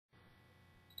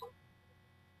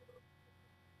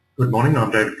Good morning,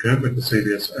 I'm David Combe with the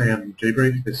CBS AM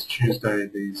Debrief. This Tuesday,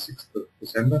 the 6th of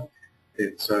December.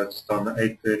 It's just on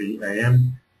 8:30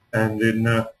 AM, and in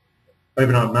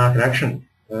overnight market action,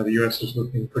 the US is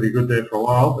looking pretty good there for a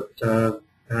while, but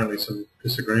apparently some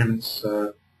disagreements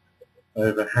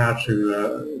over how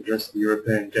to address the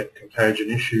European debt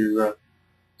contagion issue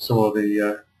saw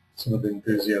some of the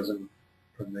enthusiasm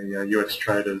from the US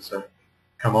traders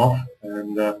come off,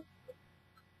 and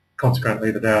consequently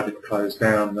the Dow did close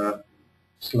down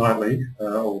slightly,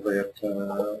 albeit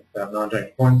about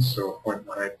 19 points or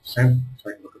 0.18%.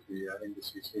 Take a look at the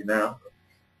indices here now.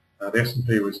 The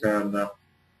S&P was down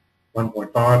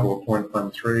 1.5 or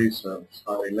 0.13, so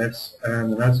slightly less,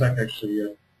 and the Nasdaq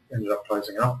actually ended up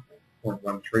closing up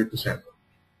 0.13%.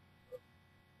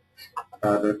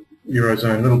 The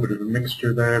Eurozone, a little bit of a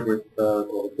mixture there with the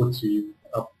FTSE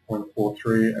up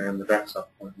 0.43 and the DAX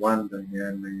up 0.1,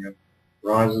 and the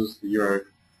rises. The Euro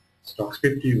Stocks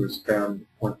 50 was down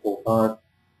 0.45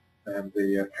 and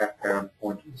the CAC down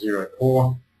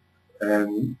 0.04,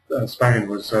 and Spain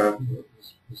was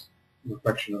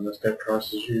reflection on this debt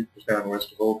crisis issue, was down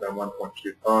worst of all, down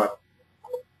 1.25.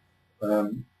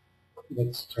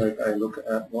 Let's take a look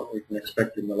at what we can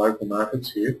expect in the local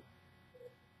markets here.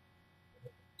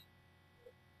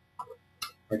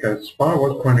 Okay, the SPI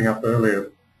was pointing up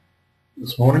earlier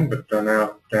this morning, but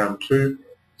now down 2,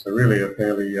 so really a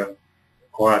fairly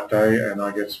quiet day, and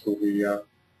I guess we'll be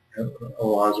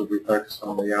all eyes will be focused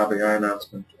on the RBA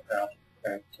announcement out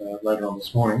at later on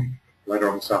this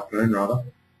afternoon rather.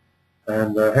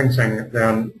 And Hang Seng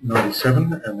down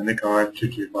 97, and the Nikkei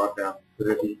 225 down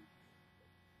 30.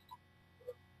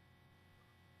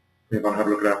 If I have a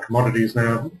look at our commodities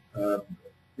now,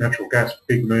 natural gas,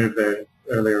 big move there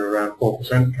earlier, around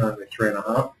 4%, currently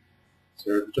 3.5%,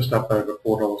 so just up over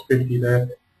 $4.50 there,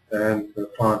 and the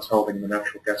clients holding the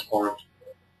natural gas warrant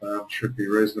should be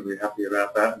reasonably happy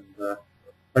about that, and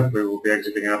hopefully we'll be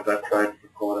exiting out of that trade for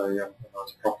quite a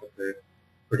nice profit there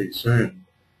pretty soon.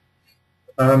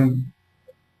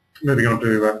 Moving on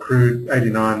to crude,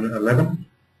 89.11,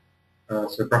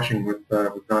 so brushing with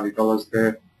 $90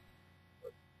 there.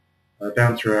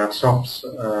 Down through our softs,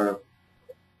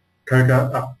 cocoa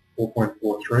up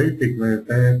 4.43, big move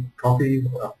there. Coffee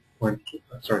up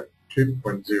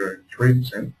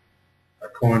 2.03%.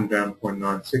 Corn down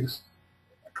 0.96.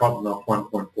 Cotton off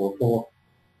 1.44.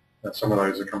 Some of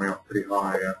those are coming off pretty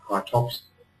high tops.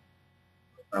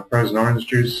 Frozen orange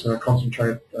juice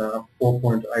concentrate up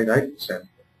 4.88%,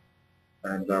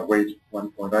 and wheat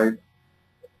 1.8.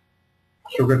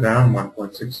 Sugar down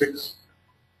 1.66.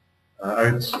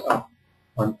 Oats up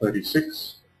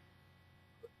 1.36.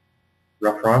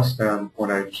 Rough rice down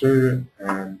 0.82,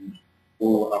 and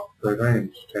wool up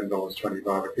 13 to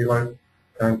 $10.25 a kilo.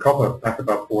 And copper back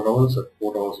above $4 at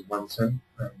 $4.01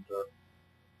 and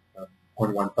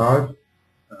 0.15.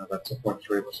 That's a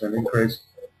 0.3% increase.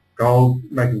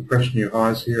 Gold making fresh new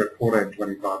highs here at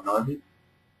 $14.25.90,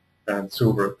 and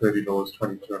silver at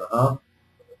 $30.22.5.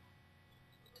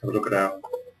 Have a look at our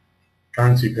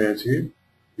currency pairs here.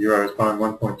 The euro is buying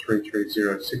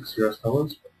 1.3306 US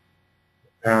dollars.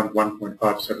 Pound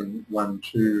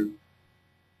 1.5712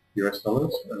 US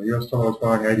dollars. And the US dollar is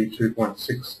buying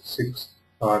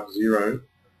 82.6650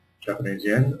 Japanese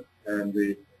yen, and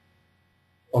the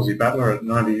Aussie battler at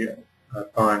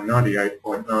buying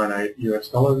 98.98 US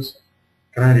dollars.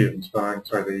 The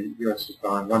US is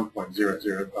buying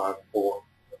 1.0054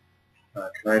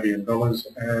 Canadian dollars,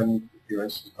 and the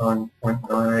US is buying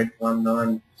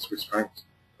 0.9819 Swiss francs.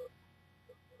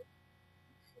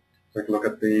 Take a look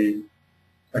at the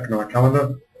economic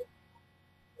calendar.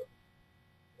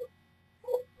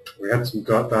 We had some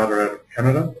data out of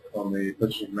Canada on the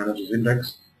Purchasing Managers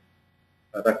Index.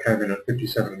 That came in at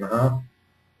 57.5.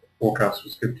 Forecast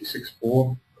was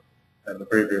 56.4, and the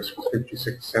previous was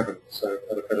 56.7. So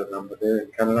had a better number there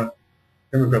in Canada.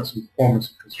 Then we've got some Performance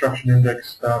and Construction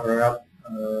Index data out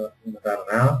in about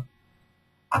an hour,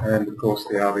 and of course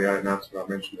the RBA announcement I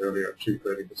mentioned earlier at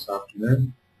 2:30 this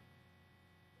afternoon.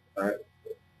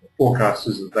 Forecast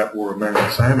is that will remain the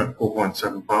same at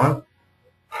 4.75.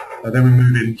 Then we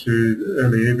move into the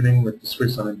early evening with the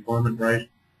Swiss unemployment rate.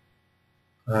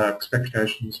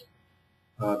 Expectations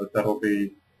that'll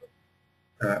be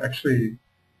actually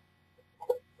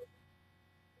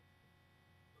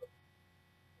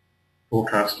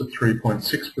forecast at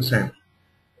 3.6%.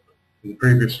 The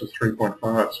previous was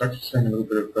 3.5, so actually seeing a little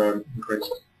bit of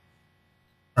increased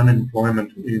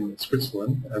unemployment in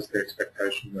Switzerland as the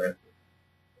expectation there.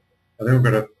 Then we've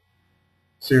got a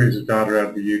series of data out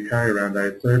of the UK around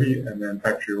 8:30, and then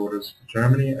factory orders for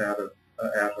Germany out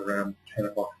around 10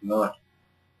 o'clock tonight.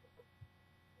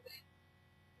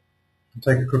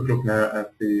 Take a quick look now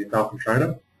at the Falcon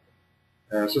Trader.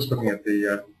 It's just looking at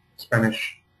the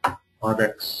Spanish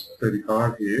IBEX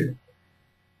 35 here,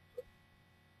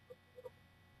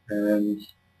 and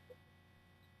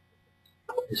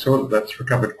you saw that that's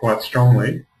recovered quite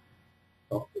strongly.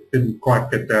 It didn't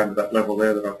quite get down to that level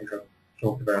there that I think I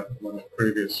talked about in one of the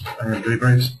previous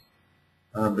debriefs,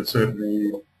 but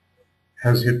certainly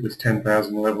has hit this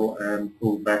 10,000 level and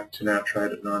pulled back to now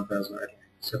trade at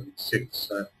 9,876.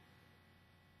 So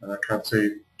I can't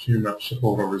see too much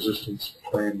support or resistance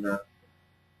between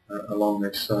along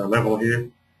this level here.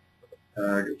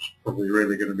 It's probably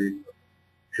really going to be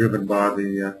driven by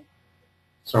the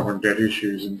sovereign debt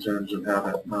issues in terms of how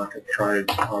that market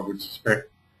trades, I would suspect.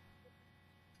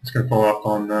 It's going to follow up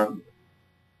on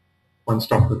one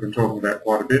stock we've been talking about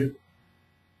quite a bit,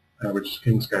 which is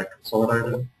Kingsgate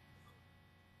Consolidated,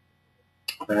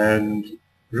 and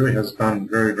really has done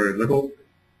very, very little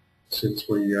since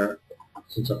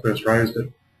I first raised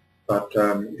it, but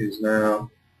is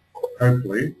now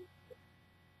hopefully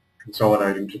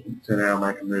consolidating to now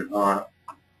make a move higher.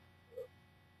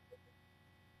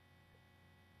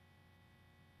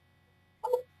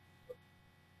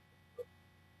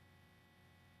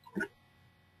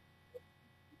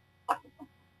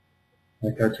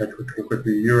 Okay, take a quick look at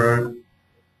the euro.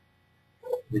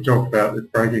 We talked about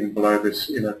it breaking below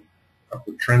this inner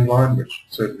upward trend line, which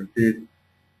it certainly did,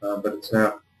 but it's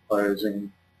now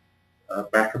closing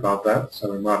back above that,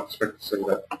 so we might expect to see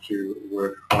that to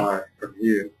work high from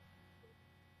here.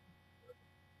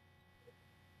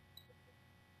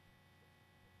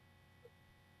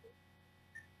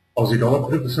 Aussie dollar,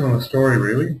 bit of a similar story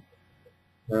really.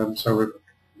 So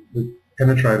we've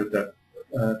penetrated that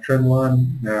trend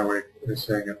line. Now we're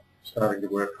seeing it starting to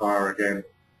work higher again.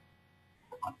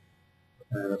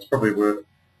 It's probably worth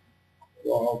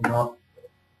not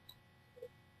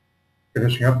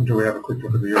finishing up until we have a quick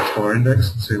look at the US dollar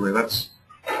index and see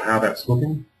how that's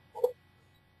looking.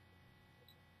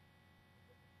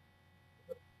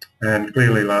 And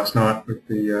clearly last night with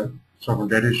the sovereign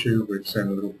debt issue, we've seen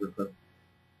a little bit of a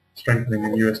strengthening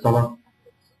in US dollar.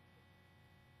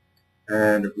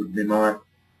 And it would be my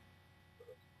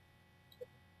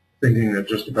thinking that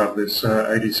just above this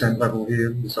 80-cent level here,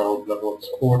 this old level of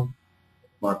support,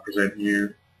 might present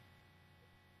new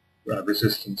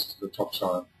resistance to the top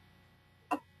side.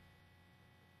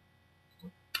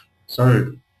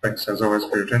 So, thanks as always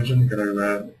for your attention. I'm going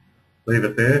to leave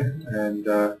it there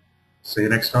and see you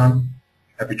next time.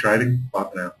 Happy trading. Bye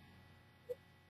for now.